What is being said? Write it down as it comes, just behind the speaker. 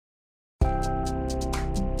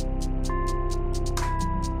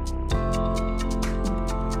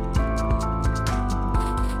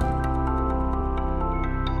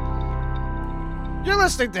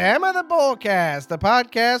listening to Am I the Bullcast, the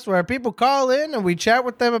podcast where people call in and we chat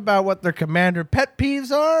with them about what their commander pet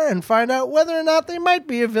peeves are and find out whether or not they might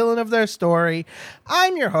be a villain of their story.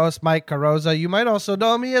 I'm your host, Mike Carrozza. You might also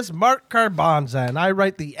know me as Mark Carbonza, and I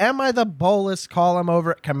write the Am I the Bolus column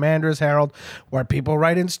over at Commander's Herald, where people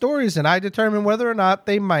write in stories and I determine whether or not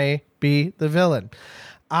they may be the villain.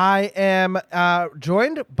 I am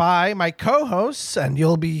joined by my co-hosts, and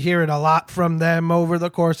you'll be hearing a lot from them over the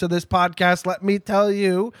course of this podcast, let me tell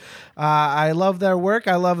you. I love their work.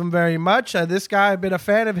 I love them very much. This guy, I've been a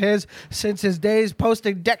fan of his since his days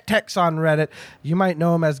posting deck techs on Reddit. You might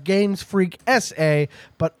know him as Games Freak SA,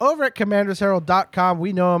 but over at commandersherald.com,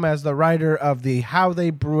 we know him as the writer of the How They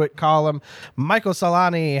Brew It column. Michael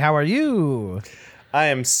Solani, how are you? I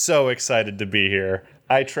am so excited to be here.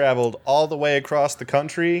 I traveled all the way across the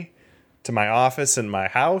country to my office and my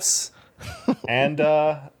house, and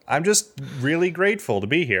I'm just really grateful to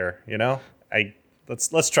be here. You know,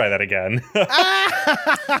 let's try that again.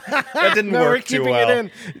 That didn't work too well. It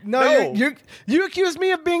in. No. You accused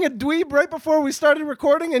me of being a dweeb right before we started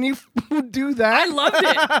recording, and you do that. I loved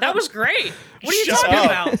it. That was great. What are you talking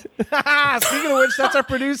about? Speaking of which, that's our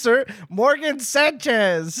producer, Morgan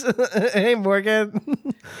Sanchez. Hey, Morgan.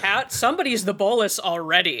 Somebody's the bolus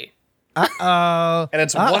already. Uh-oh. And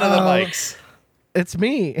it's one of the mics. It's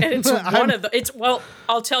me. And it's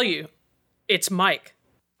I'll tell you. It's Mike.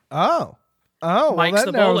 Oh, well, Mike's that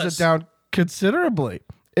the narrows bolus. it down considerably.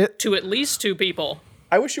 To at least two people.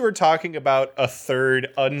 I wish you were talking about a third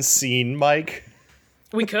unseen mic.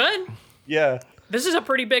 We could. Yeah. This is a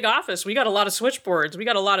pretty big office. We got a lot of switchboards. We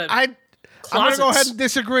got a lot of I'm going to go ahead and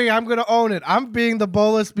disagree. I'm going to own it. I'm being the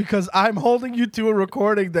bolus because I'm holding you to a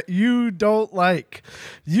recording that you don't like.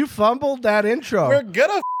 You fumbled that intro. We're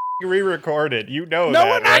gonna re-record it. You know No, that,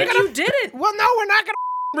 we're not right? gonna- You did it. Well, no, we're not going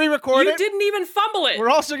to re-record You it. didn't even fumble it. We're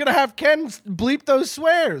also going to have Ken bleep those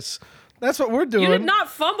swears. That's what we're doing. You did not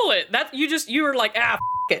fumble it. You were like,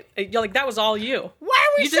 it. You're like, that was all you. Why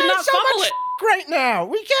are we You did saying not so fumble much it. right now?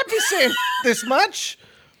 We can't be saying this much.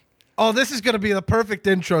 Oh, this is going to be the perfect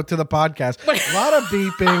intro to the podcast. A lot of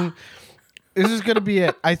beeping. This is going to be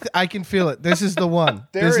it. I can feel it. This is the one.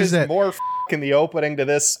 There this is it. more in the opening to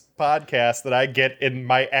this podcast that I get in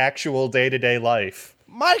my actual day-to-day life.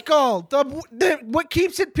 Michael, what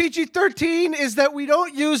keeps it PG-13 is that we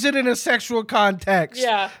don't use it in a sexual context.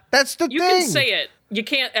 Yeah. That's the You thing. can say it. You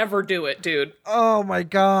can't ever do it, dude. Oh, my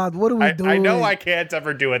God. What are we doing? I know I can't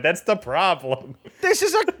ever do it. That's the problem. This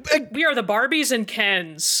is We are the Barbies and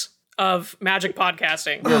Kens of magic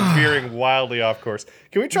podcasting. We're veering wildly off course.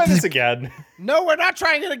 Can we try this again? No, we're not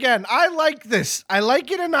trying it again. I like this. I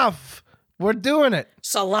like it enough. We're doing it.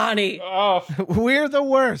 Solani. Oh, We're the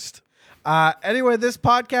worst. Anyway, this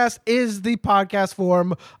podcast is the podcast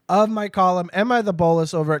form of my column, Am I the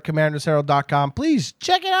Bolus, over at commandersherald.com. Please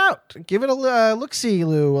check it out. Give it a look-see,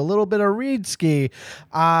 Lou, a little bit of read-ski.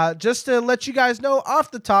 Just to let you guys know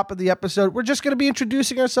off the top of the episode, we're just going to be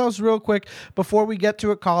introducing ourselves real quick before we get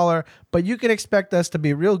to a caller, but you can expect us to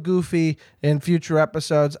be real goofy in future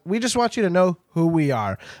episodes. We just want you to know who we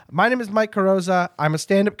are. My name is Mike Carrozza. I'm a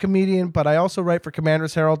stand-up comedian, but I also write for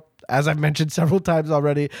Commander's Herald, as I've mentioned several times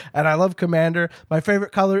already, and I love Commander. My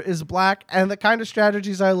favorite color is black, and the kind of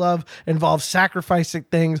strategies I love involve sacrificing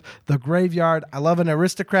things, the graveyard. I love an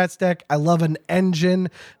aristocrats deck. I love an engine.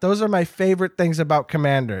 Those are my favorite things about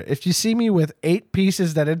Commander. If you see me with 8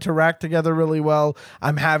 pieces that interact together really well,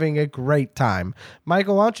 I'm having a great time.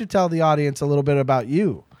 Michael, why don't you tell the audience a little bit about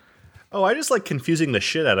you? Oh, I just like confusing the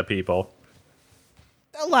shit out of people.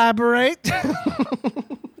 Elaborate.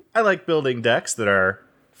 I like building decks that are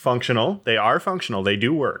functional. They are functional. They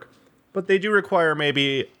do work. But they do require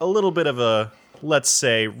maybe a little bit of a, let's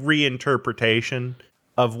say, reinterpretation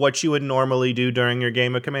of what you would normally do during your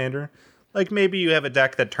game of Commander. Like maybe you have a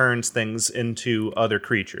deck that turns things into other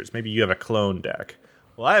creatures. Maybe you have a clone deck.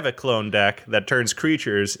 Well, I have a clone deck that turns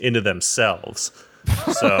creatures into themselves.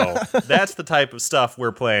 So that's the type of stuff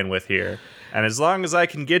we're playing with here. And as long as I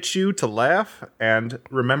can get you to laugh and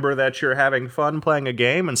remember that you're having fun playing a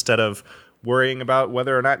game instead of worrying about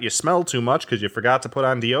whether or not you smell too much because you forgot to put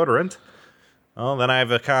on deodorant, well, then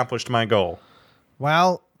I've accomplished my goal.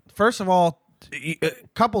 Well, first of all, a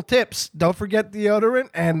couple tips. Don't forget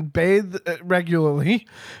deodorant and bathe regularly.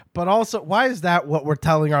 But also, why is that what we're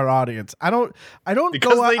telling our audience? I don't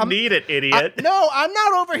Because go out, they need it, idiot. No, I'm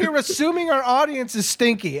not over here assuming our audience is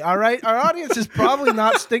stinky, all right? Our audience is probably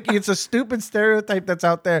not stinky. It's a stupid stereotype that's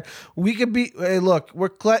out there. We could be, hey, look,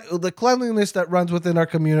 the cleanliness that runs within our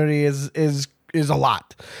community is a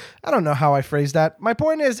lot. I don't know how I phrased that. My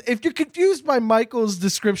point is, if you're confused by Michael's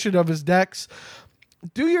description of his decks,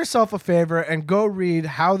 do yourself a favor and go read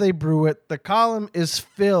How They Brew It. The column is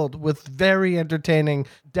filled with very entertaining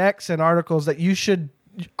decks and articles that you should.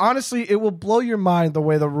 Honestly, it will blow your mind the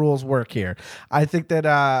way the rules work here. I think that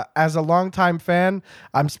as a longtime fan,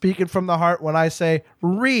 I'm speaking from the heart when I say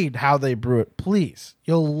read How They Brew It. Please.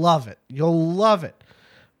 You'll love it. You'll love it.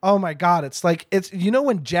 Oh my God. It's like,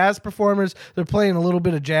 when jazz performers, they're playing a little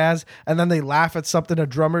bit of jazz and then they laugh at something a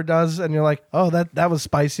drummer does and you're like, oh, that was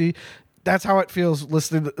spicy. That's how it feels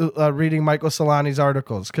listening to, reading Michael Solani's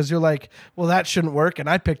articles. Because you're like, well, that shouldn't work. And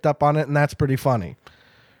I picked up on it and that's pretty funny.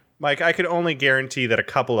 Mike, I could only guarantee that a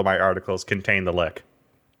couple of my articles contain the lick.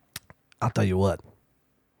 I'll tell you what.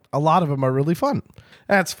 A lot of them are really fun.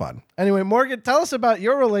 That's fun. Anyway, Morgan, tell us about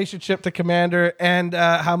your relationship to Commander and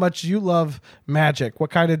how much you love Magic.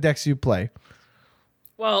 What kind of decks you play?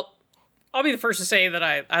 Well, I'll be the first to say that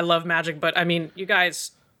I love Magic, but I mean, you guys,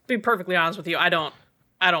 to be perfectly honest with you, I don't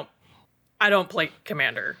play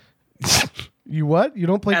Commander. You what? You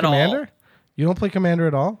don't play At Commander? all. You don't play Commander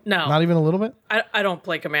at all? No. Not even a little bit? I don't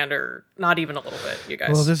play Commander, not even a little bit, you guys.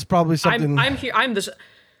 Well, this is probably something I'm here. I'm the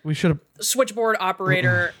we should have switchboard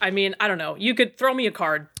operator. I mean, I don't know. You could throw me a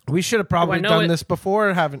card. we should have probably know done it? this before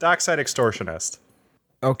or haven't. Dockside Extortionist.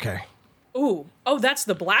 Okay. Ooh. Oh, that's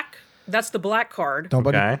the black. That's the black card.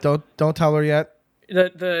 Okay. Don't tell her yet.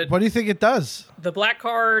 The What do you think it does? the black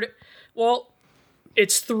card. Well,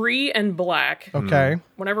 it's 3 and black. Okay.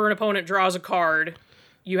 Whenever an opponent draws a card,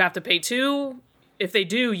 you have to pay 2. If they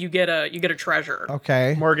do, you get a treasure.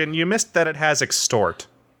 Okay. Morgan, you missed that it has Extort.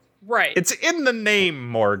 Right. It's in the name,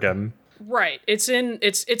 Morgan. right. It's an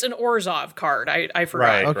Orzhov card. I forgot.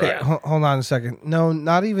 Right. Okay, Yeah. hold on a second. No,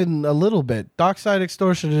 not even a little bit. Dockside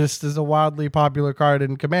Extortionist is a wildly popular card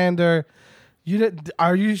in Commander. Do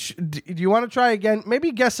you want to try again?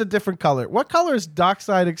 Maybe guess a different color. What color is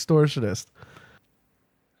Dockside Extortionist?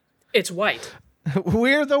 It's white.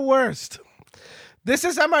 We're the worst. This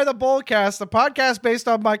is Am I the Boldcast, a podcast based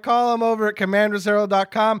on my column over at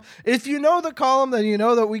commandersherald.com. If you know the column, then you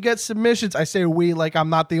know that we get submissions. I say we like I'm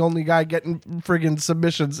not the only guy getting friggin'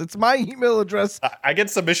 submissions. It's my email address I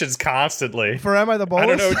get submissions constantly. for Am I the Boldcast. I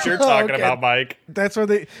don't know what you're talking Okay. about, Mike. That's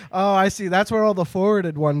where I see. That's where all the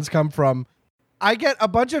forwarded ones come from. I get a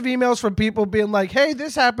bunch of emails from people being like, hey,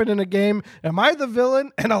 this happened in a game. Am I the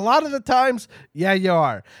villain? And a lot of the times, yeah, you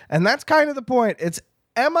are. And that's kind of the point. It's,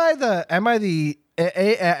 am I the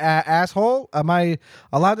asshole? Am I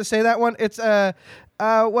allowed to say that one? It's,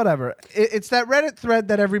 whatever. It's that Reddit thread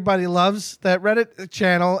that everybody loves, that Reddit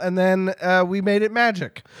channel, and then we made it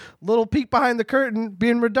magic. Little peek behind the curtain,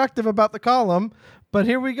 being reductive about the column. But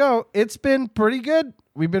here we go. It's been pretty good.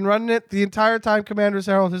 We've been running it the entire time Commander's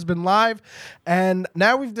Herald has been live. And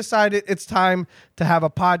now we've decided it's time to have a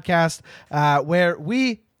podcast where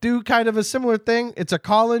we do kind of a similar thing. It's a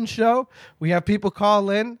call-in show. We have people call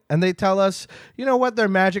in and they tell us, you know, what their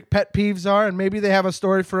magic pet peeves are, and maybe they have a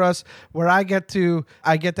story for us where I get to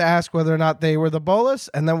ask whether or not they were the bolus,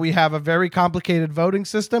 and then we have a very complicated voting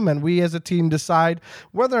system, and we as a team decide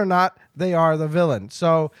whether or not they are the villain.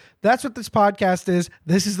 So that's what this podcast is.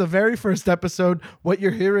 This is the very first episode. What you're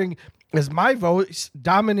hearing is my voice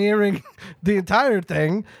domineering the entire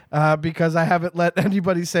thing because I haven't let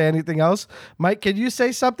anybody say anything else. Mike, can you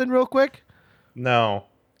say something real quick? No.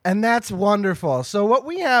 And that's wonderful. So what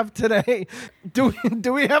we have today, do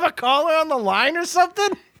we have a caller on the line or something?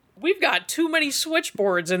 We've got too many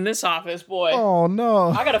switchboards in this office, boy. Oh, no.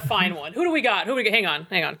 I gotta find one. Who do we got? Hang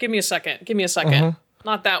on. Give me a second.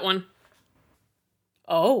 Not that one.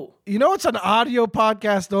 Oh. You know it's an audio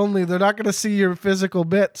podcast only. They're not going to see your physical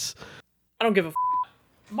bits. I don't give a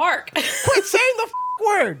Mark. Quit saying the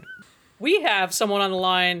word. We have someone on the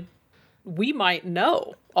line we might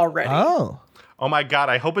know already. Oh. Oh my God,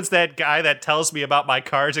 I hope it's that guy that tells me about my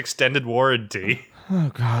car's extended warranty.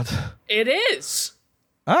 Oh, God. It is.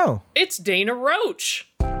 Oh. It's Dana Roach.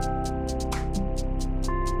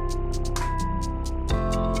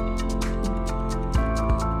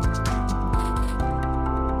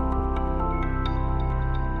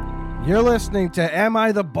 You're listening to Am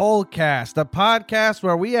I the Boldcast, a podcast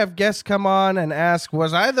where we have guests come on and ask,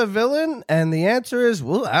 was I the villain? And the answer is,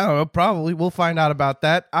 well, I don't know, probably. We'll find out about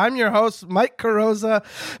that. I'm your host, Mike Carrozza,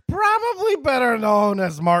 probably better known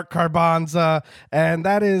as Mark Carbanza. And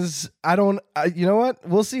that is, you know what?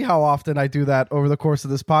 We'll see how often I do that over the course of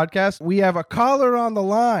this podcast. We have a caller on the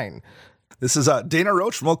line. This is Dana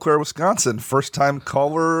Roach from Eau Claire, Wisconsin. First-time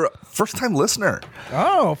caller, first-time listener.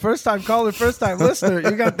 Oh, first-time caller, first-time listener.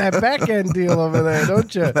 You got that back-end deal over there,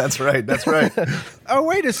 don't you? That's right. Oh,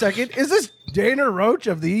 wait a second. Is this Dana Roach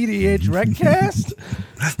of the EDH Recast?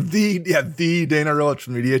 The Dana Roach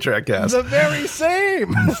from Media Track Cast. The very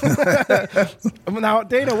same. Now,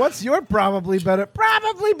 Dana, what's your probably better?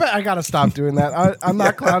 Probably better. I got to stop doing that. I'm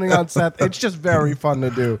not clowning on Seth. It's just very fun to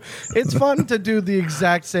do. It's fun to do the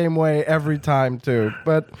exact same way every time, too.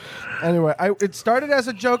 But anyway, it started as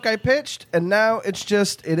a joke I pitched, and now it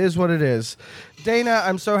is what it is. Dana,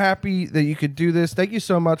 I'm so happy that you could do this. Thank you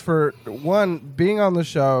so much for, one, being on the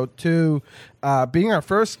show, two, being our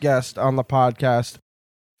first guest on the podcast.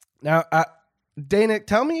 Now, Dana,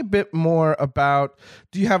 tell me a bit more about,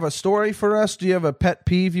 do you have a story for us? Do you have a pet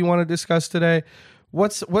peeve you want to discuss today?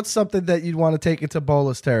 What's something that you'd want to take into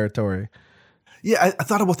Bolus territory? Yeah, I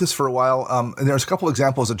thought about this for a while, and there's a couple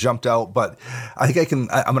examples that jumped out, but I think I'm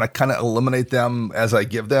going to kind of eliminate them as I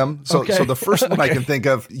give them. So the first one I can think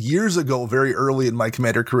of, years ago, very early in my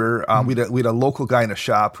Commander career, we had a local guy in a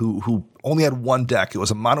shop who only had one deck. It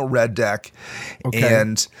was a mono red deck,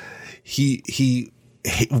 and he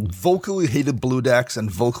vocally hated blue decks and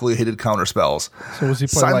vocally hated counter spells. So was he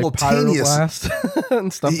playing like Pyroblast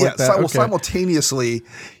and stuff like that? Well, simultaneously,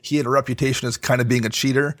 he had a reputation as kind of being a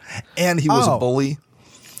cheater, and he was a bully.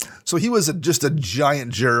 So he was just a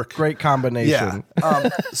giant jerk. Great combination. Yeah.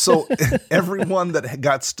 So everyone that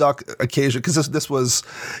got stuck occasionally, because this was,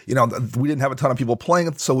 we didn't have a ton of people playing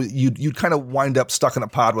it, so you'd kind of wind up stuck in a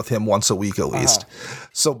pod with him once a week at least.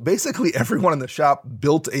 So basically everyone in the shop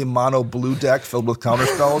built a mono blue deck filled with counter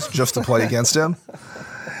spells just to play against him.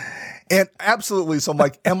 And absolutely, so I'm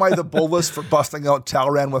like, am I the Bolus for busting out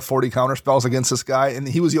Talran with 40 counter spells against this guy? And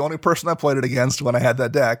he was the only person I played it against when I had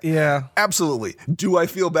that deck. Yeah. Absolutely. Do I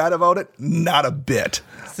feel bad about it? Not a bit.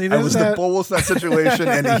 See, I was the Bolus in that situation,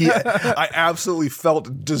 and I absolutely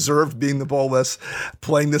felt deserved being the Bolus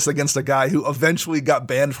playing this against a guy who eventually got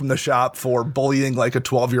banned from the shop for bullying like a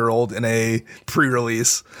 12-year-old in a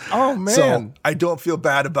pre-release. Oh, man. So I don't feel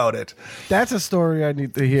bad about it. That's a story I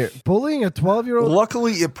need to hear. Bullying a 12-year-old?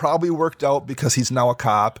 Luckily, it probably worked out because he's now a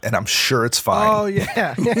cop, and I'm sure it's fine. Oh,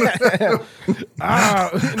 yeah. You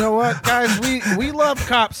know what, guys? We love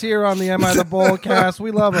cops here on the Am I the Bull cast.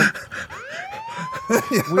 We love them.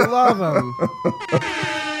 We love them.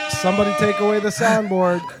 Somebody take away the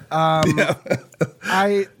soundboard.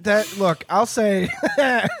 I'll say,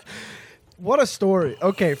 what a story.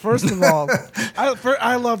 Okay, first of all,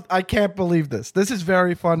 I can't believe this. This is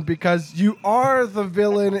very fun because you are the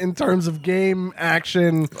villain in terms of game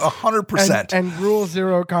action. 100%. And rule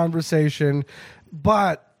zero conversation.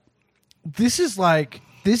 But this is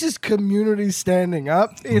community standing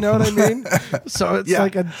up, you know what I mean? So it's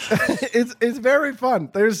like it's very fun.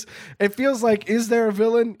 It feels like, is there a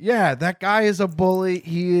villain? Yeah, that guy is a bully.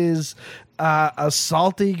 He is a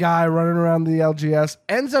salty guy running around the LGS,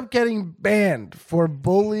 ends up getting banned for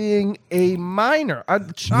bullying a minor, a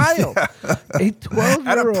child, a 12-year-old.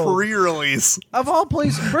 At a pre-release. Of all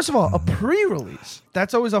places, first of all, a pre-release.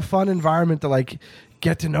 That's always a fun environment to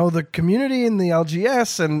get to know the community in the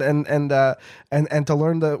LGS and to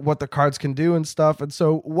learn what the cards can do and stuff. And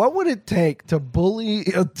so what would it take to bully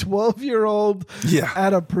a 12-year-old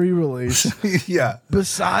at a pre-release? Yeah.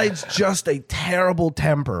 Besides just a terrible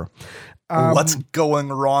temper. What's going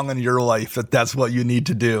wrong in your life that's what you need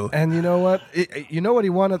to do? And you know what? You know what he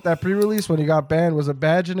won at that pre-release when he got banned was a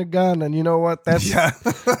badge and a gun. And you know what? That's I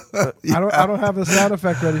don't have the sound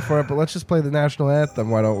effect ready for it, but let's just play the national anthem.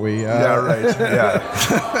 Why don't we? Yeah, right.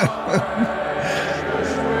 Yeah.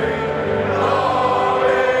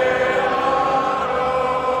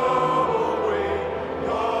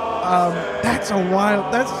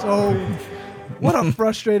 What a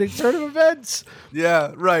frustrating turn of events.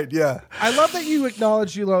 Yeah, right, yeah. I love that you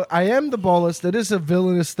acknowledge, I am the Bolus. That is a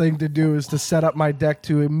villainous thing to do, is to set up my deck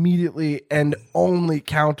to immediately and only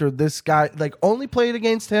counter this guy, only play it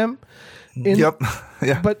against him. Yep.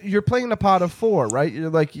 Yeah. But you're playing a pot of 4, right? You're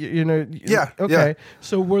Yeah. Okay. Yeah.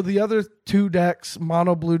 So were the other 2 decks,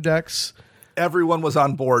 mono blue decks? Everyone was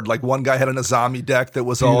on board. One guy had an Azami deck that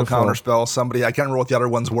was all counterspell. Somebody, I can't remember what the other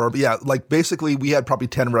ones were, but yeah, basically we had probably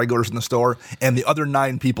 10 regulars in the store, and the other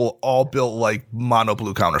 9 people all built mono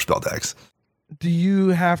blue counterspell decks. Do you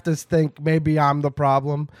have to think maybe I'm the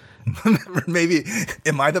problem? Maybe,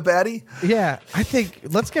 am I the baddie? Yeah, I think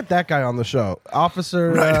let's get that guy on the show,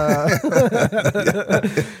 Officer. Right.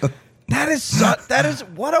 That is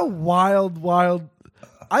what a wild.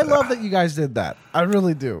 I love that you guys did that. I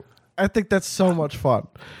really do. I think that's so much fun.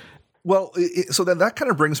 Well, so then that kind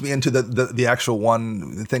of brings me into the actual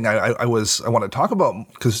one thing I want to talk about,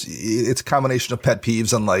 because it's a combination of pet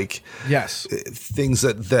peeves and things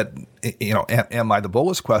that am I the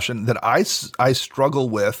Bolus question that I struggle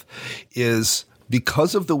with is,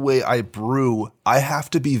 because of the way I brew, I have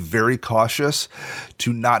to be very cautious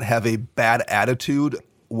to not have a bad attitude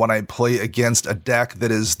when I play against a deck that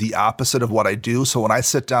is the opposite of what I do. So when I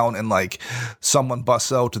sit down and like someone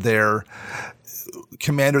busts out their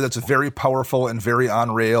commander that's very powerful and very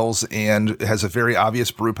on rails and has a very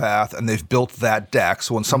obvious brew path, and they've built that deck.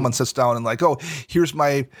 So when someone sits down and like, oh, here's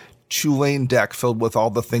my 2-lane deck filled with all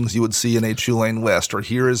the things you would see in a 2-lane list, or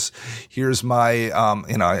here's my on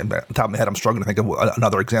the top of my head I'm struggling to think of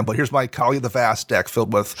another example. Here's my Kali the Vast deck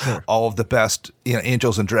filled with all of the best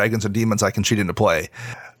angels and dragons and demons I can cheat into play.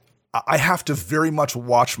 I have to very much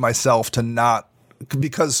watch myself to not,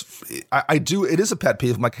 because I do, it is a pet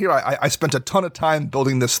peeve. I'm like, here, I spent a ton of time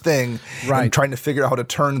building this thing and trying to figure out how to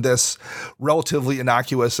turn this relatively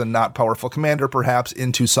innocuous and not powerful commander perhaps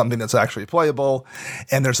into something that's actually playable.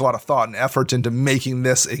 And there's a lot of thought and effort into making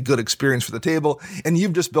this a good experience for the table. And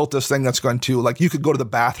you've just built this thing that's going to, like, you could go to the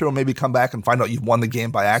bathroom, maybe come back and find out you've won the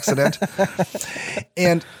game by accident.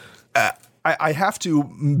 And I have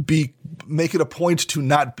to make it a point to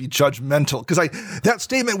not be judgmental, because that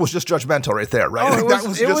statement was just judgmental right there, right? Oh, that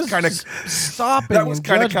was just kind of stopping. That was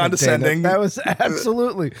kind of condescending. That was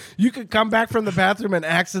absolutely. You could come back from the bathroom and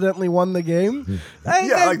accidentally won the game.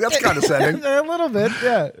 Yeah, that's condescending. A little bit,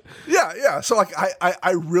 yeah. Yeah. So like,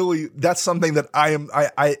 I really, that's something that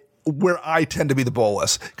where I tend to be the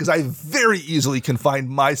bolus, because I very easily can find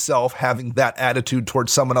myself having that attitude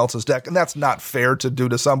towards someone else's deck, and that's not fair to do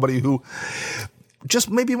to somebody who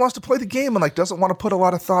just maybe wants to play the game and like doesn't want to put a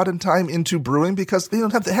lot of thought and time into brewing because they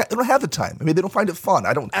don't have the time. I mean, they don't find it fun.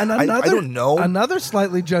 I don't know. Another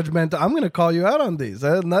slightly judgmental. I'm going to call you out on these.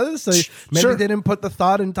 Another say maybe they didn't put the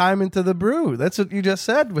thought and time into the brew. That's what you just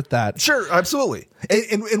said with that. Sure, absolutely.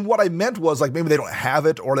 And what I meant was like maybe they don't have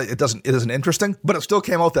it or it isn't interesting, but it still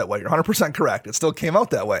came out that way. You're 100% correct. It still came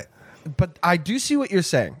out that way. But I do see what you're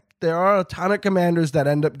saying. There are a ton of commanders that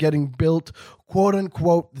end up getting built, quote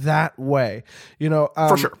unquote, that way.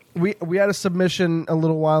 For sure. We had a submission a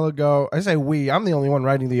little while ago. I say we. I'm the only one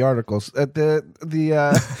writing the articles. Am I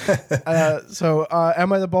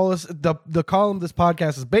the Bolus? The column this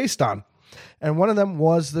podcast is based on. And one of them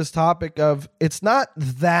was this topic of it's not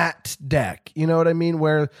that deck. You know what I mean?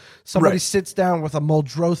 Where somebody sits down with a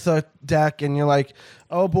Muldrotha deck and you're like,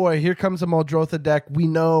 oh boy, here comes a Muldrotha deck. We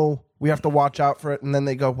know we have to watch out for it. And then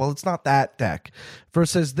they go, well, it's not that deck.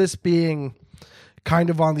 Versus this being kind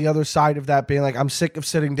of on the other side of that, being like, I'm sick of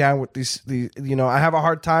sitting down with these, I have a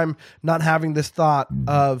hard time not having this thought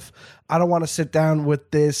of, I don't want to sit down with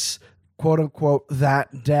this quote unquote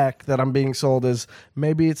that deck that I'm being sold as.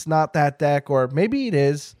 Maybe it's not that deck, or maybe it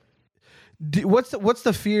is. What's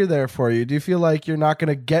the fear there for you? Do you feel like you're not going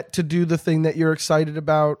to get to do the thing that you're excited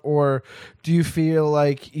about, or do you feel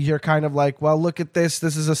like you're kind of like, well, look at this.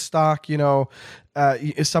 This is a stock.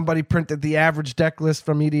 Somebody printed the average deck list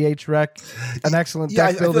from EDH Rec, an excellent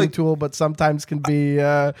deck building tool, but sometimes can be,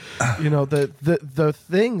 the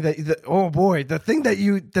thing the thing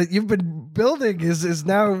that you've been building is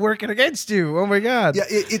now working against you. Oh my God! Yeah,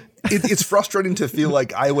 it's frustrating to feel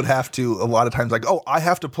like I would have to a lot of times like, oh, I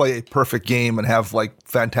have to play a perfect game and have like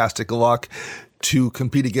fantastic luck to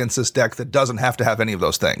compete against this deck that doesn't have to have any of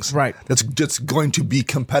those things. Right. That's just going to be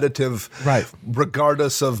competitive, right,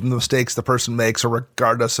 regardless of the mistakes the person makes or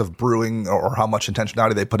regardless of brewing or how much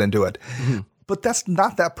intentionality they put into it. Mm-hmm. But that's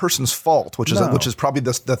not that person's fault, which is probably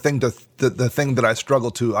the thing that I struggle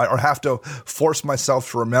to or have to force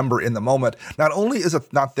myself to remember in the moment. Not only is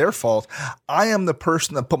it not their fault, I am the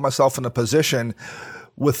person that put myself in a position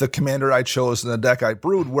with the commander I chose and the deck I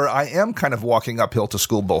brewed, where I am kind of walking uphill to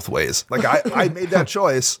school both ways. Like I made that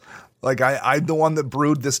choice. Like I'm the one that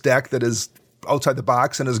brewed this deck that is outside the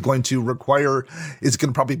box and is going to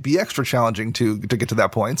probably be extra challenging to get to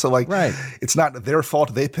that point. So like, It's not their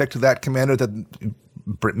fault. They picked that commander that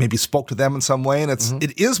maybe spoke to them in some way. And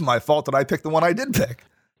it is my fault that I picked the one I did pick.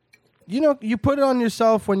 You put it on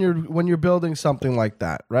yourself when you're building something like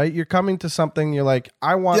that, right? You're coming to something, you're like,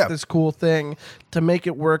 I want this cool thing to make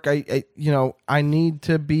it work. I need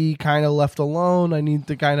to be kind of left alone. I need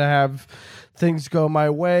to kind of have things go my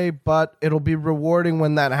way, but it'll be rewarding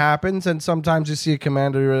when that happens. And sometimes you see a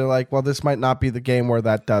commander, you're like, well, this might not be the game where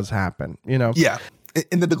that does happen, Yeah.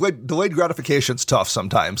 And the delayed gratification's tough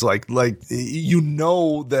sometimes. Like that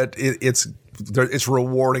it's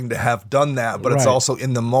rewarding to have done that, but it's also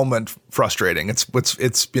in the moment frustrating.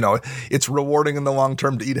 It's rewarding in the long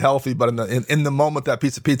term to eat healthy, but in the moment that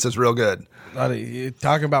piece of pizza is real good. You're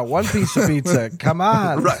talking about one piece of pizza. Come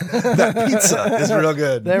on, right? That pizza is real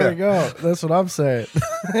good. There we go. That's what I'm saying.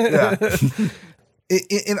 Yeah.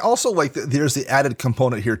 And also, like, there's the added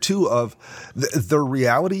component here, too, of the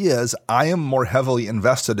reality is I am more heavily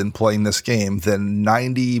invested in playing this game than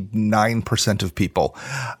 99% of people.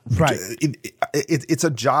 Right. It's a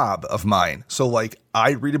job of mine. So, like,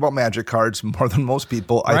 I read about Magic cards more than most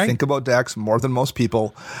people. Right. I think about decks more than most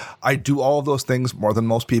people. I do all of those things more than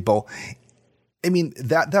most people. I mean,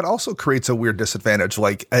 that also creates a weird disadvantage.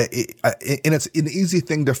 Like, and it's an easy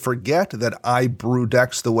thing to forget that I brew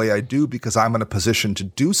decks the way I do because I'm in a position to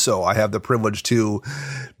do so. I have the privilege to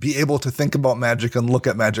be able to think about Magic and look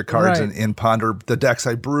at Magic cards Right. and ponder the decks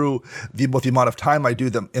I brew with the amount of time I do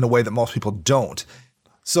them in a way that most people don't.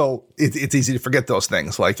 So it's easy to forget those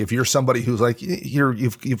things. Like if you're somebody who's like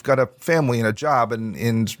you've got a family and a job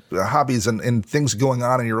and hobbies and things going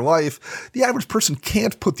on in your life, the average person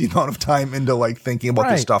can't put the amount of time into like thinking about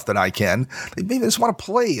Right. the stuff that I can. They maybe just want to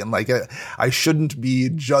play, and like I shouldn't be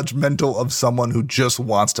judgmental of someone who just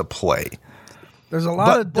wants to play. There's a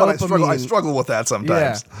lot of dopamine. But I struggle with that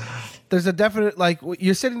sometimes. Yeah. There's a definite, like,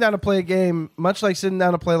 you're sitting down to play a game, much like sitting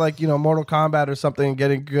down to play, like, Mortal Kombat or something and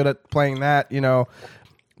getting good at playing that,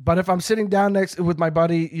 But if I'm sitting down next with my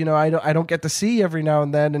buddy, I don't get to see every now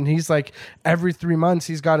and then, and he's like every 3 months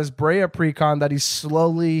he's got his Brea precon that he's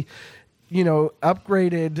slowly,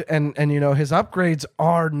 upgraded, and his upgrades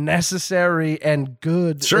are necessary and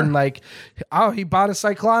good. Sure. And like, oh, he bought a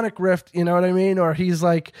Cyclonic Rift, you know what I mean? Or he's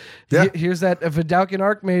like, Yeah. here's that Vidalcan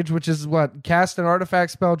Archmage, which is what, cast an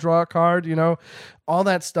artifact spell, draw a card, all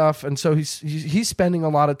that stuff. And so he's spending a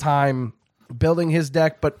lot of time building his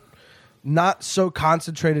deck, but not so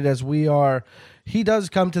concentrated as we are. He does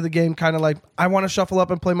come to the game kind of like, I want to shuffle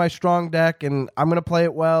up and play my strong deck, and I'm going to play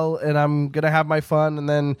it well, and I'm going to have my fun and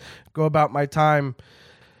then go about my time.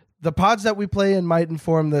 The pods that we play in might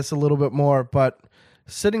inform this a little bit more, but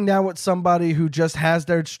sitting down with somebody who just has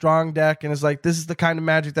their strong deck and is like, this is the kind of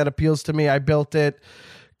Magic that appeals to me. I built it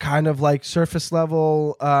kind of like surface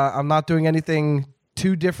level. I'm not doing anything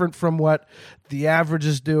too different from what the average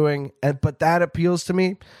is doing, but that appeals to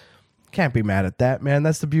me. Can't be mad at that, man.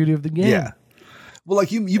 That's the beauty of the game. Yeah. Well,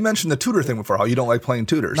 like you mentioned the tutor thing before, how you don't like playing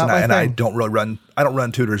tutors, Not and my I thing. don't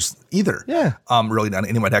run tutors either. Yeah. Really not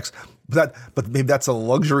any of my decks. But maybe that's a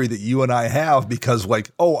luxury that you and I have because,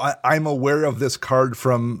 like, I'm aware of this card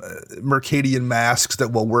from Mercadian Masks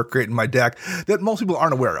that will work great in my deck that most people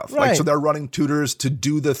aren't aware of. Right. Like, so they're running tutors to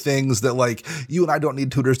do the things that, like, you and I don't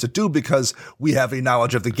need tutors to do because we have a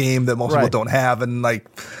knowledge of the game that most people Right. don't have, and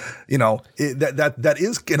like, that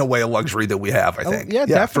is in a way a luxury that we have. I think. Yeah,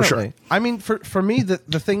 definitely. For sure. I mean, for me, the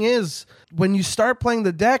thing is, when you start playing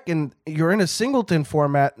the deck and you're in a singleton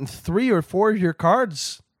format and 3 or 4 of your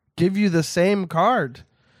cards give you the same card,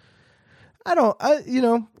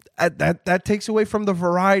 that takes away from the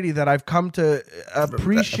variety that I've come to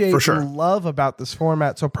appreciate For sure. and love about this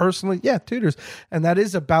format. So personally, yeah, tutors. And that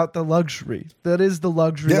is about the luxury. That is the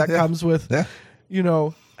luxury that comes with,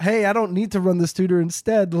 hey, I don't need to run this tutor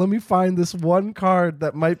instead. Let me find this one card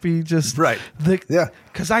that might be just Right.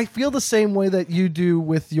 Because I feel the same way that you do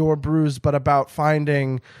with your brews, but about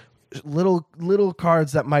finding little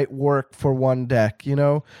cards that might work for one deck,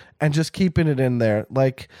 and just keeping it in there.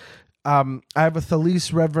 Like, I have a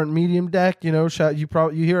Thalys Reverent Medium deck. You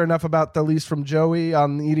hear enough about Thalys from Joey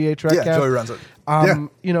on the EDH Redcast. Yeah, Joey runs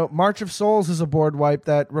it. March of Souls is a board wipe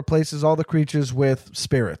that replaces all the creatures with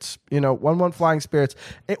spirits. 1/1 flying spirits.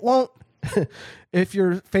 It won't. If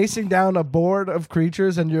you're facing down a board of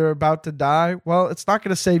creatures and you're about to die, well, it's not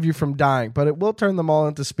going to save you from dying, but it will turn them all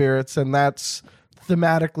into spirits, and that's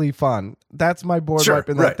thematically fun. That's my board wipe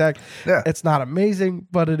in that deck. Yeah. It's not amazing,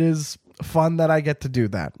 but it is fun that I get to do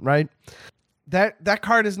that, right? That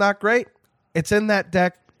card is not great. It's in that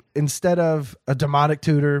deck instead of a Demotic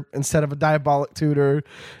Tutor, instead of a Diabolic Tutor,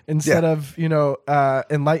 instead of,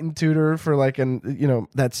 Enlightened Tutor for like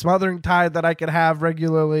that Smothering Tide that I could have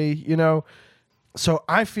regularly, So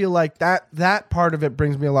I feel like that part of it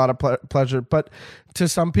brings me a lot of pleasure. But to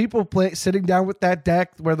some people, sitting down with that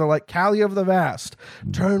deck where they're like, Cali of the Vast,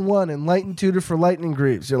 turn 1, Enlightened Tutor for Lightning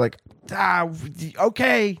Greaves. You're like,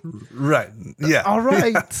 okay. Right. Yeah. All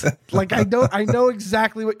right. Like, I know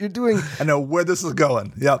exactly what you're doing. I know where this is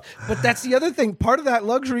going. Yep. But that's the other thing. Part of that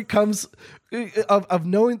luxury comes of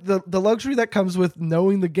knowing the luxury that comes with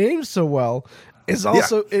knowing the game so well is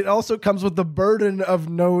also it also comes with the burden of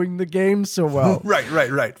knowing the game so well.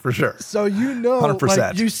 Right. For sure. So 100%.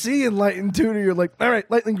 like you see Enlightened Tutor, you're like, all right,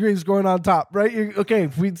 Lightning Greaves going on top, right? Okay,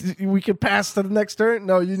 we can pass to the next turn.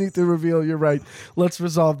 No, you need to reveal. You're right. Let's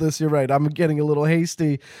resolve this. You're right. I'm getting a little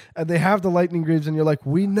hasty, and they have the Lightning Greaves, and you're like,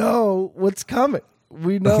 we know what's coming.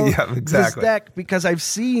 We know Yeah, exactly. this deck because I've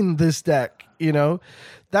seen this deck.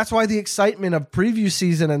 that's why the excitement of preview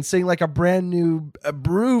season and seeing like a brand new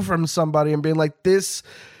brew from somebody and being like, this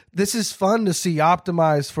is fun to see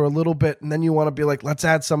optimized for a little bit. And then you want to be like, let's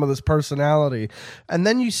add some of this personality. And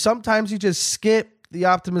then sometimes you just skip the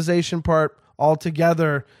optimization part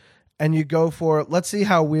altogether and you go for, let's see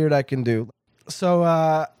how weird I can do.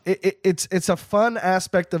 So it's a fun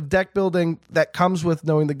aspect of deck building that comes with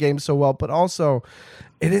knowing the game so well, but also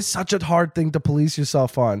it is such a hard thing to police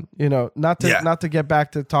yourself on, not to get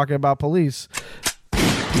back to talking about police.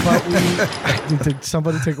 But I need to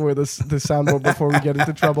somebody take away the soundboard before we get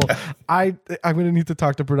into trouble. I'm going to need to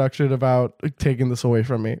talk to production about taking this away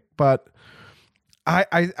from me. But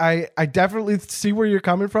I definitely see where you're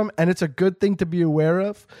coming from, and it's a good thing to be aware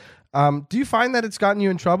of. Do you find that it's gotten you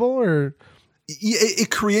in trouble, or?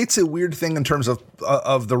 It creates a weird thing in terms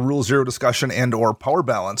of the rule zero discussion and or power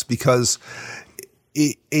balance, because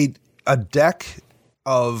a deck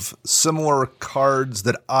of similar cards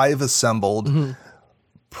that I've assembled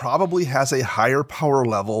probably has a higher power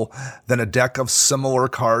level than a deck of similar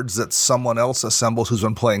cards that someone else assembles who's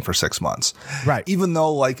been playing for 6 months. Right. Even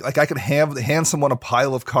though like I could hand someone a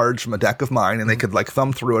pile of cards from a deck of mine and they could like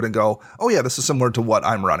thumb through it and go, oh yeah, this is similar to what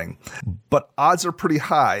I'm running. But odds are pretty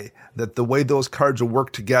high that the way those cards will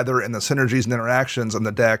work together and the synergies and interactions on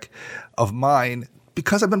the deck of mine,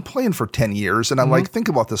 because I've been playing for 10 years and I like think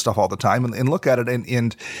about this stuff all the time and look at it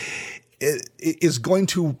and it is going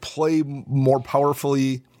to play more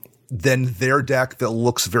powerfully than their deck that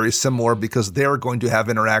looks very similar, because they're going to have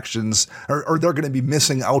interactions or they're going to be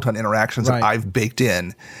missing out on interactions that I've baked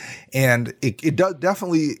in. And it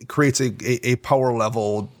definitely creates a power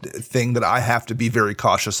level thing that I have to be very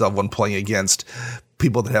cautious of when playing against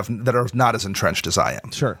people that are not as entrenched as I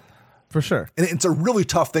am. Sure. For sure. And it's a really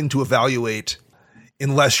tough thing to evaluate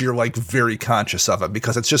unless you're like very conscious of it,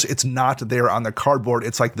 because it's not there on the cardboard.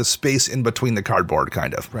 It's like the space in between the cardboard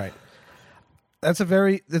kind of. Right. That's a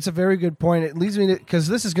very good point. It leads me to, because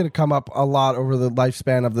this is going to come up a lot over the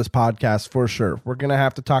lifespan of this podcast for sure. We're going to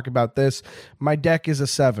have to talk about this. My deck is a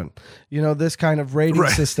 7. This kind of rating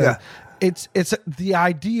system. Yeah. It's the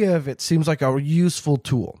idea of it seems like a useful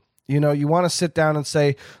tool. You want to sit down and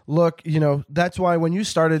say, look, that's why when you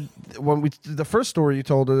started, the first story you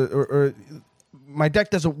told, or my deck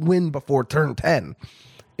doesn't win before turn 10.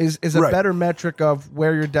 Is a better metric of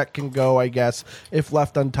where your deck can go, I guess, if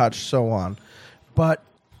left untouched, so on. But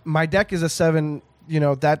my deck is a 7,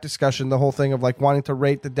 that discussion, the whole thing of like wanting to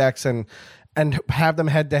rate the decks and have them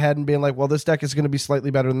head to head and being like, well, this deck is going to be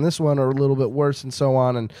slightly better than this one or a little bit worse and so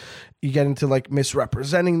on. And you get into like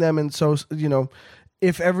misrepresenting them. And so,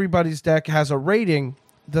 if everybody's deck has a rating,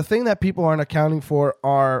 the thing that people aren't accounting for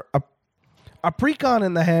are a precon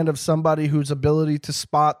in the hand of somebody whose ability to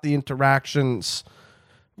spot the interactions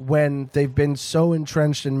when they've been so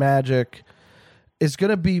entrenched in Magic is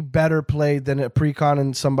going to be better played than a precon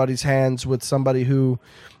in somebody's hands with somebody who,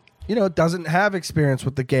 doesn't have experience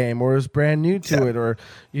with the game or is brand new to it, or,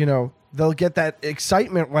 they'll get that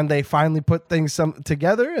excitement when they finally put things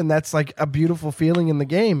together, and that's like a beautiful feeling in the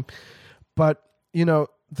game. But,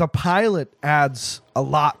 the pilot adds a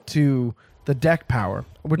lot to the deck power,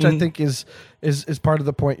 which I think is part of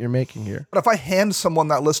the point you're making here. But if I hand someone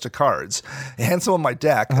that list of cards, I hand someone my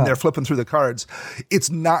deck, and they're flipping through the cards, it's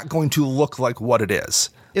not going to look like what it is.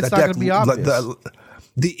 It's not going to be obvious.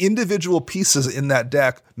 The individual pieces in that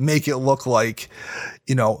deck make it look like,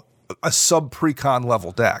 a sub-precon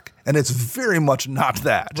level deck. And it's very much not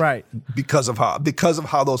that. Right. Because of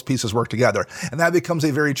how those pieces work together. And that becomes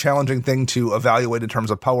a very challenging thing to evaluate in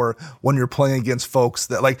terms of power when you're playing against folks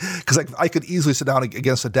that because I could easily sit down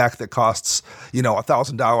against a deck that costs,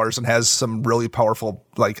 $1,000 and has some really powerful,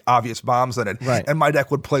 obvious bombs in it. Right. And my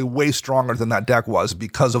deck would play way stronger than that deck was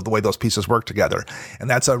because of the way those pieces work together. And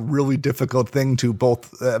that's a really difficult thing to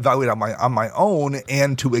both evaluate on my own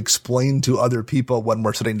and to explain to other people when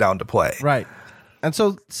we're sitting down to play. Right. And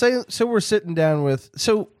so we're sitting down with,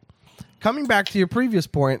 coming back to your previous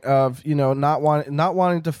point of, not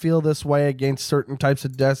wanting to feel this way against certain types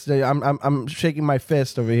of decks. I'm shaking my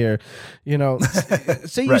fist over here.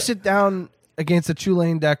 Say you sit down against a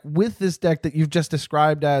Tulane deck with this deck that you've just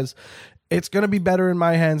described as it's going to be better in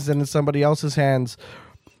my hands than in somebody else's hands.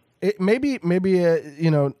 It maybe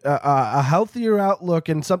a healthier outlook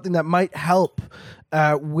and something that might help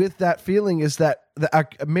with that feeling is that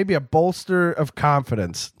maybe a bolster of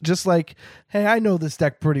confidence. Just like, hey, I know this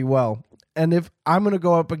deck pretty well, and if I'm going to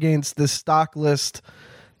go up against this stock list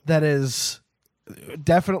that is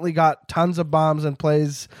definitely got tons of bombs and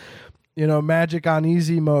plays, Magic on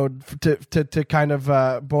easy mode to kind of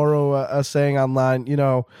borrow a saying online,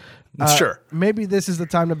 Sure. Maybe this is the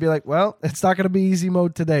time to be like, well, it's not going to be easy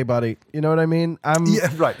mode today, buddy. You know what I mean? Yeah,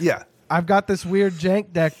 right. Yeah. I've got this weird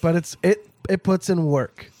jank deck, but it puts in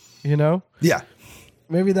work, you know? Yeah.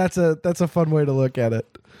 Maybe that's a fun way to look at it.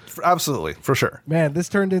 Absolutely, for sure. Man, this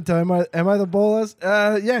turned into am I the Bolas?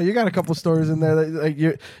 Yeah, you got a couple stories in there that like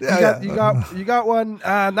you got one,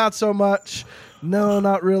 not so much. No,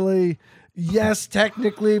 not really. Yes,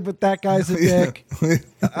 technically, but that guy's a dick.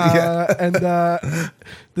 And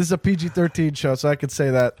this is a PG-13 show, so I could say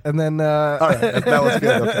that. And then All right, that was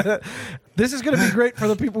good. Okay. this is going to be great for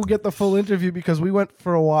the people who get the full interview because we went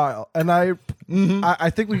for a while, and I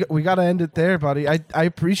think we got to end it there, buddy. I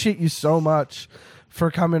appreciate you so much for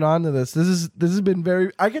coming on to this. This has been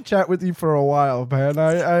very. I could chat with you for a while, man.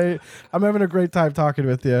 I'm having a great time talking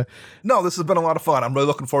with you. No, this has been a lot of fun. I'm really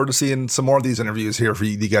looking forward to seeing some more of these interviews here for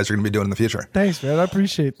you guys are going to be doing in the future. Thanks, man. I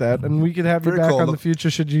appreciate that, and we could have you Very back cool. on the future.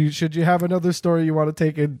 Should you have another story you want to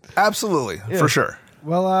take in? Absolutely, for sure.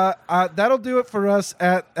 Well, that'll do it for us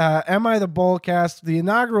at Am I the Bullcast, the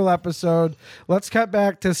inaugural episode. Let's cut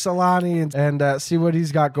back to Solani and see what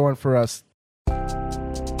he's got going for us.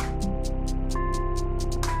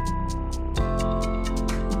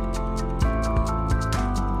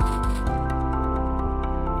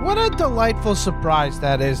 What a delightful surprise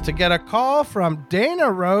that is to get a call from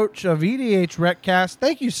Dana Roach of EDH Recast.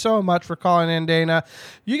 Thank you so much for calling in, Dana.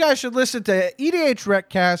 You guys should listen to EDH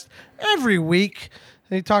Recast every week.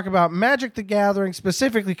 They talk about Magic the Gathering,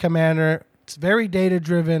 specifically Commander. It's very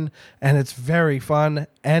data-driven, and it's very fun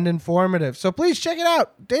and informative. So please check it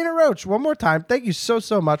out. Dana Roach, one more time, thank you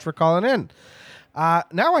so much for calling in.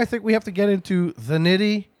 Now I think we have to get into the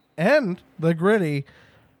nitty and the gritty.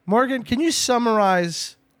 Morgan, can you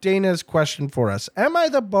summarize Dana's question for us? Am I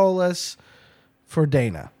the Bolas for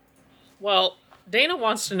Dana? Well, Dana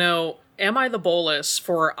wants to know, am I the Bolas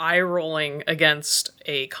for eye-rolling against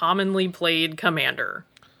a commonly played commander?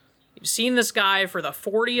 You've seen this guy for the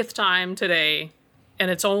 40th time today, and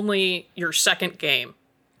it's only your second game.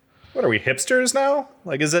 What are we, hipsters now?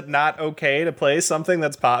 Like, is it not okay to play something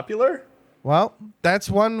that's popular? Well, that's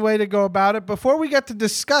one way to go about it. Before we get to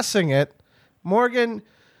discussing it, Morgan,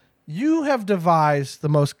 you have devised the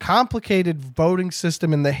most complicated voting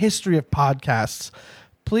system in the history of podcasts.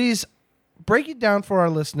 Please break it down for our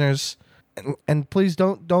listeners, and please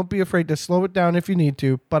don't be afraid to slow it down if you need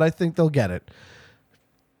to, but I think they'll get it.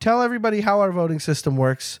 Tell everybody how our voting system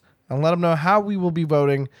works, and let them know how we will be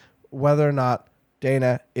voting, whether or not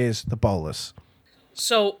Dana is the Bolas.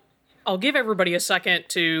 So, I'll give everybody a second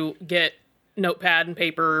to get notepad and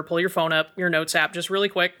paper, pull your phone up, your notes app, just really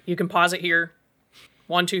quick. You can pause it here.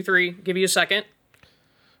 1, 2, 3, give you a second.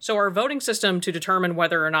 So our voting system to determine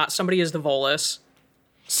whether or not somebody is the Bolas,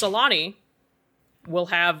 Solani will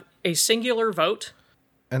have a singular vote.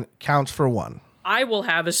 And it counts for one. I will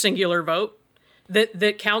have a singular vote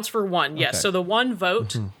that counts for one. Yes, Okay. so the one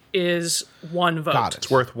vote is one vote. Got it.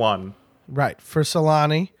 It's worth one. Right. For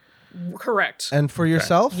Solani. Correct. And for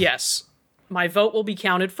yourself? Yes. My vote will be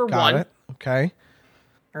counted for Got one. it. Okay.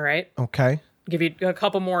 All right. Okay. Give you a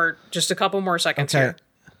couple more seconds Okay. here.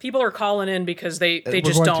 People are calling in because they We're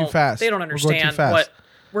just going too don't fast. they don't We're going too understand fast.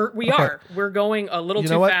 what we Okay. are. We're going a little You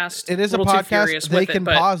too know what? fast. It is a little too furious podcast. They with can it,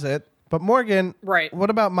 but pause it. But Morgan, Right. what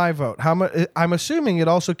about my vote? I'm assuming it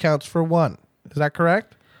also counts for one. Is that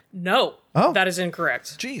correct? no, Oh. that is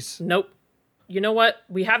incorrect. Jeez. Nope. You know what?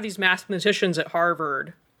 We have these mathematicians at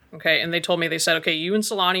Harvard, okay, and they told me, they said, okay, you and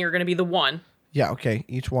Solani are going to be the one, Yeah. Okay.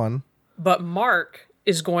 Each one. but Mark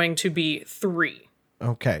is going to be 3.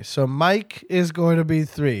 Okay. So Mike is going to be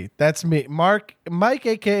 3. That's me. Mike,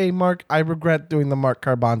 aka Mark. I regret doing the Mark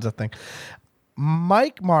Carbonza thing.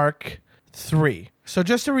 Mark, 3. So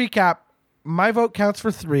just to recap, my vote counts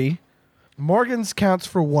for 3. Morgan's counts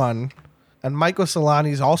for 1. And Michael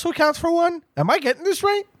Solani's also counts for 1? Am I getting this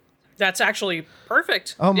right? That's actually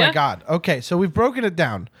perfect. Oh my Yeah, God. Okay, so we've broken it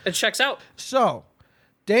down. it checks out. So,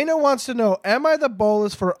 Dana wants to know, am I the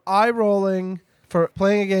Bolas for eye rolling for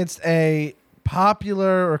playing against a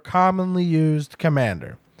popular or commonly used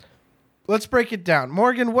commander? Let's break it down.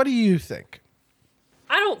 Morgan, what do you think?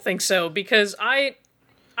 I don't think so, because I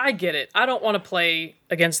get it. I don't want to play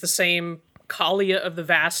against the same Kalia of the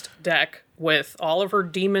Vast deck with all of her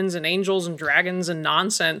demons and angels and dragons and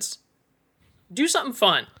nonsense. Do something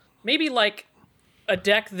fun. Maybe like a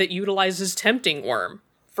deck that utilizes Tempting Worm,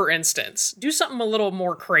 for instance. Do something a little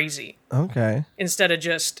more crazy Okay. instead of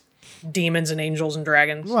just demons and angels and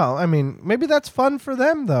dragons. Well, I mean, maybe that's fun for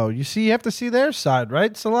them, though. You have to see their side,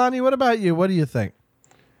 right? Solani, what about you? What do you think?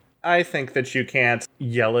 I think that you can't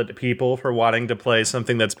yell at people for wanting to play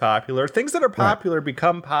something that's popular. Things that are popular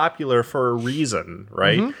become popular for a reason,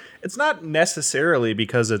 right? It's not necessarily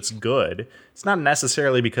because it's good. It's not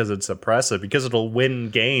necessarily because it's oppressive, because it'll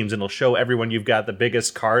win games and it'll show everyone you've got the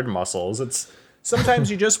biggest card muscles. It's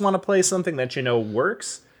sometimes you just want to play something that you know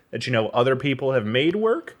works, that you know other people have made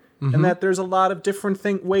work, and that there's a lot of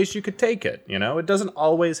different ways you could take it. You know, it doesn't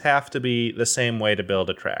always have to be the same way to build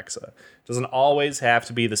Atraxa. It doesn't always have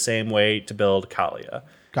to be the same way to build Kalia.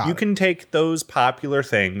 You can take those popular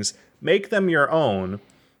things, make them your own.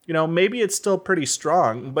 You know, maybe it's still pretty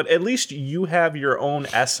strong, but at least you have your own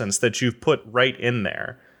essence that you've put right in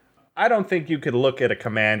there. I don't think you could look at a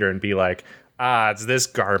commander and be like, it's this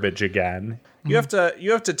garbage again. You have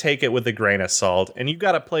to take it with a grain of salt, and you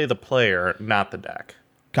got to play the player, not the deck.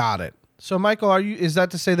 Got it. So, Michael, is that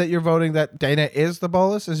to say that you're voting that Dana is the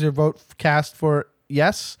bolus? Is your vote cast for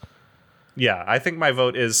yes? Yeah, I think my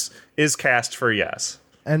vote is cast for yes.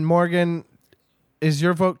 And Morgan, is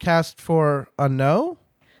your vote cast for a no?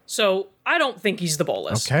 So I don't think he's the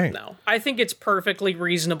bolus. Okay. No. I think it's perfectly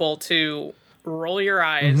reasonable to roll your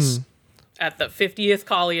eyes at the 50th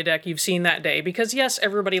Kalia deck you've seen that day, because yes,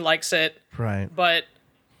 everybody likes it. Right. But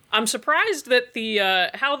I'm surprised that the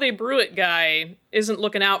How They Brew It guy isn't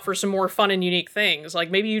looking out for some more fun and unique things.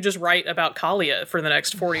 Like, maybe you just write about Kalia for the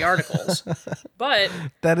next 40 articles. But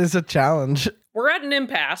that is a challenge. We're at an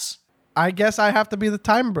impasse. I guess I have to be the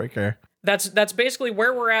timebreaker. That's basically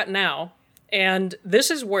where we're at now. And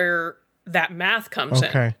this is where that math comes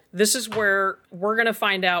in. This is where we're going to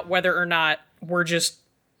find out whether or not we're just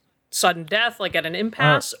sudden death, like at an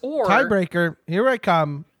impasse, or... Tiebreaker, here I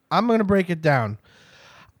come. I'm going to break it down.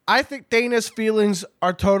 I think Dana's feelings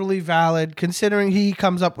are totally valid, considering he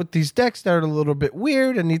comes up with these decks that are a little bit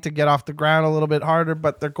weird and need to get off the ground a little bit harder,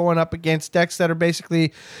 but they're going up against decks that are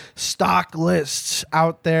basically stock lists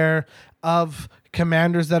out there of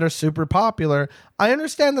commanders that are super popular. I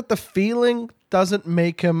understand that the feeling doesn't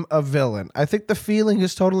make him a villain. I think the feeling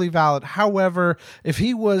is totally valid. However, if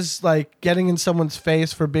he was like getting in someone's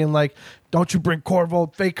face for being like, "Don't you bring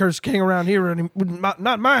Corvold Fakers King around here, and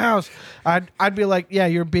not my house," I'd be like, yeah,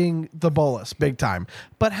 you're being the bolus big time.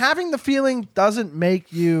 But having the feeling doesn't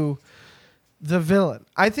make you the villain.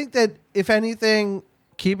 I think that if anything,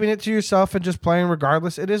 keeping it to yourself and just playing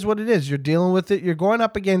regardless, it is what it is. You're dealing with it. You're going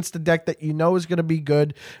up against a deck that you know is going to be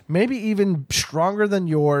good, maybe even stronger than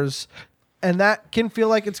yours. And that can feel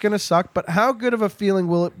like it's going to suck, but how good of a feeling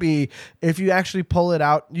will it be if you actually pull it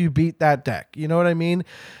out, you beat that deck? You know what I mean?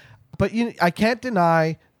 But I can't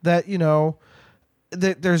deny that,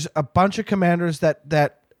 that there's a bunch of commanders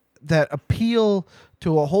that appeal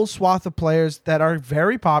to a whole swath of players that are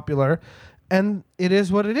very popular, and it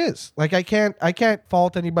is what it is. Like, I can't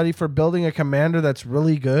fault anybody for building a commander that's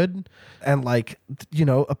really good and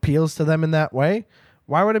appeals to them in that way.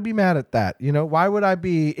 Why would I be mad at that? Why would I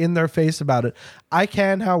be in their face about it? I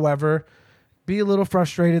can, however, be a little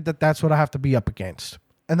frustrated that that's what I have to be up against.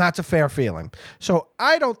 And that's a fair feeling. So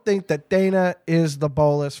I don't think that Dana is the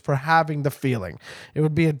bolus for having the feeling. It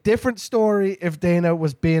would be a different story if Dana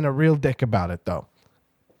was being a real dick about it, though.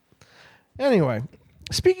 Anyway,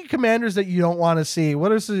 speaking of commanders that you don't want to see, you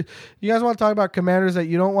guys want to talk about commanders that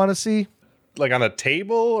you don't want to see? Like on a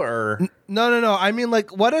table, or no. I mean,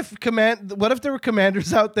 like, what if there were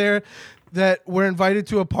commanders out there that were invited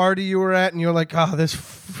to a party you were at, and you're like, oh, this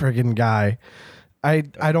friggin' guy, I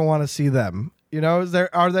don't want to see them. Are there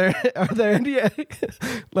any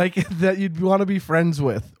like that you'd want to be friends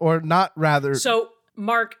with, or not? Rather, so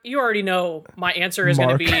Mark, you already know my answer is going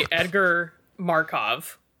to be Edgar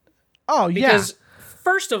Markov. Oh, because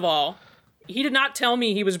first of all, he did not tell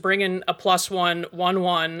me he was bringing a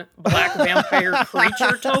 +1/1/1 black vampire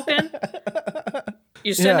creature token.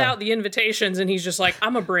 You send out the invitations, and he's just like,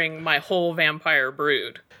 I'm going to bring my whole vampire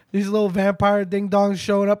brood. These little vampire ding-dongs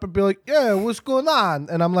showing up and be like, yeah, what's going on?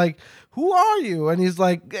 And I'm like, who are you? And he's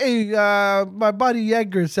like, hey, my buddy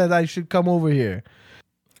Edgar said I should come over here.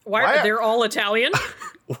 Why they're all Italian?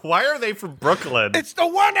 Why are they from Brooklyn? It's the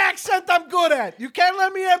one accent I'm good at. You can't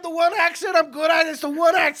let me have the one accent I'm good at. It's the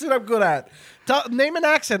one accent I'm good at. Name an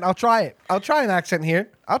accent. I'll try it. I'll try an accent here.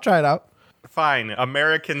 I'll try it out. Fine.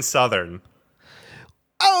 American Southern.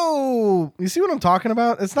 Oh, you see what I'm talking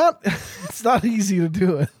about? It's not easy to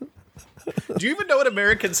do it. Do you even know what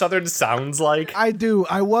American Southern sounds like? I do.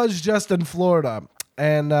 I was just in Florida,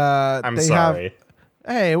 and I'm sorry.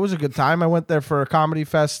 Hey, it was a good time. I went there for a comedy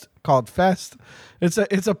fest called Fest.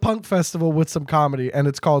 It's a punk festival with some comedy, and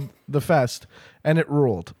it's called The Fest, and it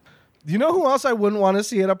ruled. You know who else I wouldn't want to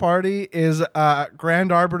see at a party is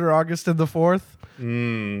Grand Arbiter Augustin IV.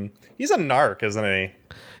 He's a narc, isn't he?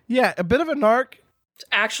 Yeah, a bit of a narc.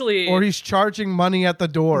 Actually, Or he's charging money at the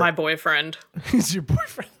door. my boyfriend. He's your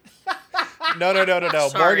boyfriend. No.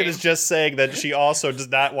 Sorry. Morgan is just saying that she also does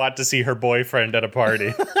not want to see her boyfriend at a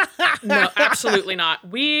party. No, absolutely not.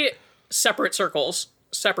 We separate circles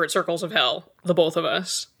of hell, the both of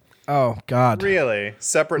us. Oh, God. Really?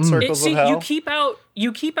 Separate circles of hell?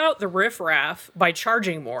 You keep out the riffraff by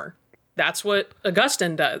charging more. That's what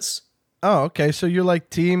Augustine does. Oh, okay. So you're like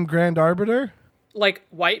Team Grand Arbiter? Like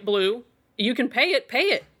white, blue. You can pay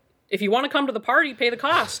it. If you want to come to the party, pay the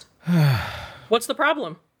cost. What's the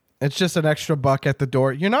problem? It's just an extra buck at the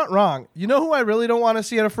door. You're not wrong. You know who I really don't want to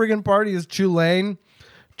see at a friggin' party is Tulane.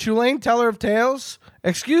 Tulane, teller of tales?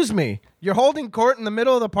 Excuse me. You're holding court in the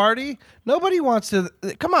middle of the party? Nobody wants to...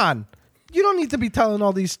 Come on. You don't need to be telling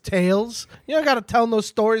all these tales. You don't got to tell those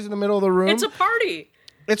stories in the middle of the room. It's a party.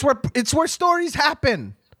 It's where stories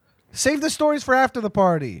happen. Save the stories for after the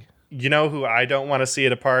party. You know who I don't want to see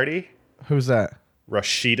at a party? Who's that?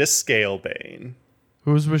 Rashida Scalebane.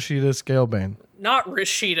 Who's Rashida Scalebane? Not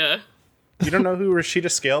Rashida. You don't know who Rashida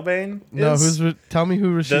Scalebane is? No, tell me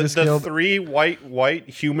who Rashida the Scalebane... three white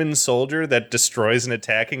human soldier that destroys an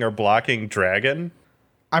attacking or blocking dragon?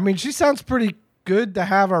 I mean, she sounds pretty good to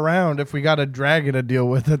have around if we got a dragon to deal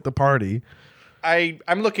with at the party. I'm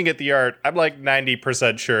looking at the art. I'm like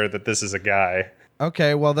 90% sure that this is a guy.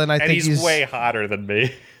 Okay, well then I And think he's way hotter than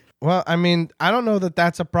me. Well, I mean, I don't know that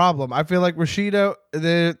that's a problem. I feel like Rashida,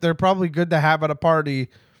 they're probably good to have at a party.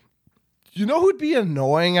 You know who'd be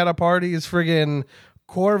annoying at a party is friggin'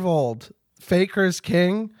 Corvold, Faker's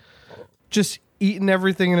king, just eating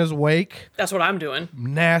everything in his wake. That's what I'm doing.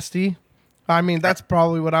 Nasty. I mean, that's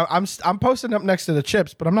probably what I'm posting up next to the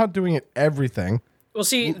chips, but I'm not doing it everything. Well,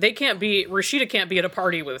 see, Rashida can't be at a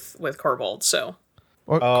party with Corvold, so.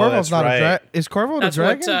 Well, Corvold's that's not right. a dragon. Is Corvold That's a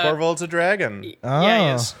what, dragon? Corvold's a dragon. Yeah,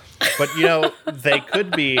 he is. But, you know, they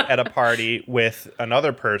could be at a party with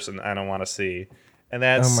another person I don't want to see. And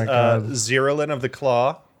that's Oh my God. Zerlin of the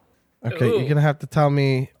Claw. Okay, Ooh. you're going to have to tell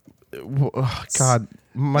me. Oh, God.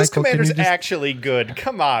 Michael, This commander's can you just, actually good.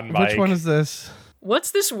 Come on, Mike. which one is this?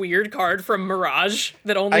 What's this weird card from Mirage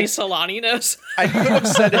that only Solani knows? I could have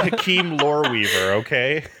said Hakeem Loreweaver,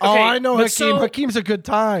 okay? Oh, Okay, I know but Hakeem. so- Hakeem's a good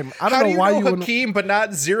time. I don't How know do you why know you wouldn't. Hakeem but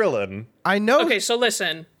not Zerlin? I know. Okay, so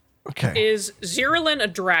listen. Okay. Is Zerlin a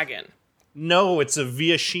dragon? No, it's a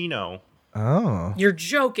Viashino. Oh. You're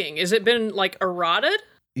joking. Has it been, like, eroded?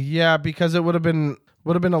 Yeah, because it would have been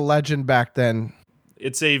a legend back then.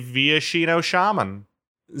 It's a Viashino shaman.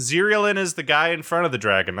 Zerlin is the guy in front of the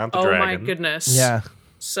dragon, not the Oh dragon. my goodness. Yeah.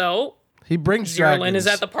 So, He brings Zerlin dragons. is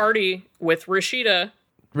at the party with Rashida.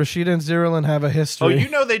 Rashida and Zerlin have a Oh, history. you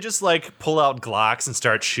know they just like pull out Glocks and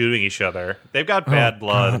start shooting each other. They've got bad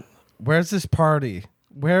blood. God. Where's this party?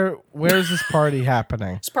 Where is this party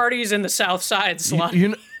happening? This party's in the South Side, slut.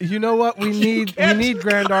 You know what we need? We need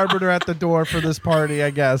Grand Arbiter at the door for this party,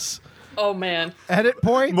 I guess. Oh, man. Edit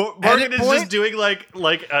point. Morgan Edit is point? just doing like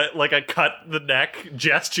a cut the neck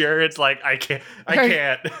gesture. It's like I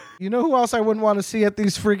can't. You know who else I wouldn't want to see at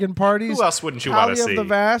these freaking parties? Who else wouldn't you want to Talia see? of the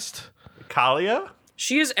Vast. Kalia?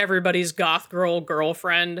 She is everybody's goth girl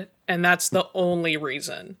girlfriend, and that's the only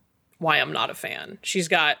reason why I'm not a fan. She's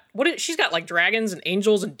got like dragons and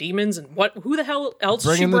angels and demons and what? Who the hell else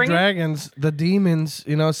is she Bringing the bringing? dragons, the demons.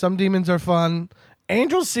 You know, some demons are fun.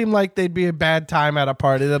 Angels seem like they'd be a bad time at a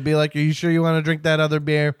party. They'll be like, "Are you sure you want to drink that other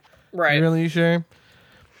beer? Right. Really sure?"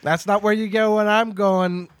 That's not where you go when I'm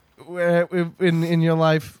going in your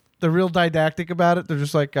life. They're real didactic about it. They're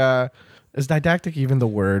just like, is didactic even the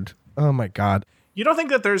word? Oh my God. You don't think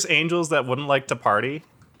that there's angels that wouldn't like to party?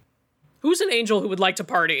 Who's an angel who would like to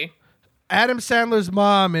party? Adam Sandler's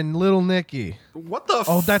mom and Little Nicky. What the?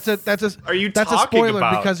 Oh, that's a Are you that's a talking spoiler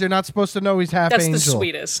about? because you're not supposed to know he's half That's angel. the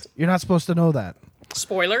sweetest. You're not supposed to know that.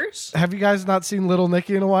 Spoilers? Have you guys not seen Little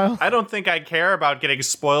Nicky in a while? I don't think I care about getting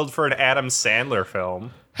spoiled for an Adam Sandler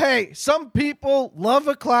film. Hey, some people love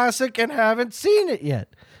a classic and haven't seen it yet.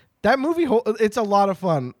 That movie, it's a lot of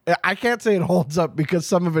fun. I can't say it holds up because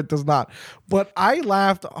some of it does not. But I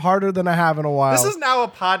laughed harder than I have in a while. This is now a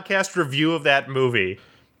podcast review of that movie.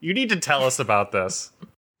 You need to tell us about this.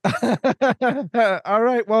 All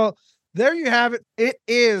right. Well, there you have it. It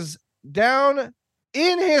is down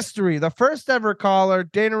in history. The first ever caller,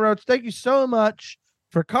 Dana Roach. Thank you so much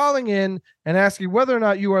for calling in and asking whether or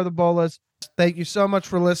not you are the Bolas. Thank you so much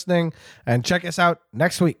for listening and check us out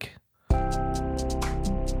next week.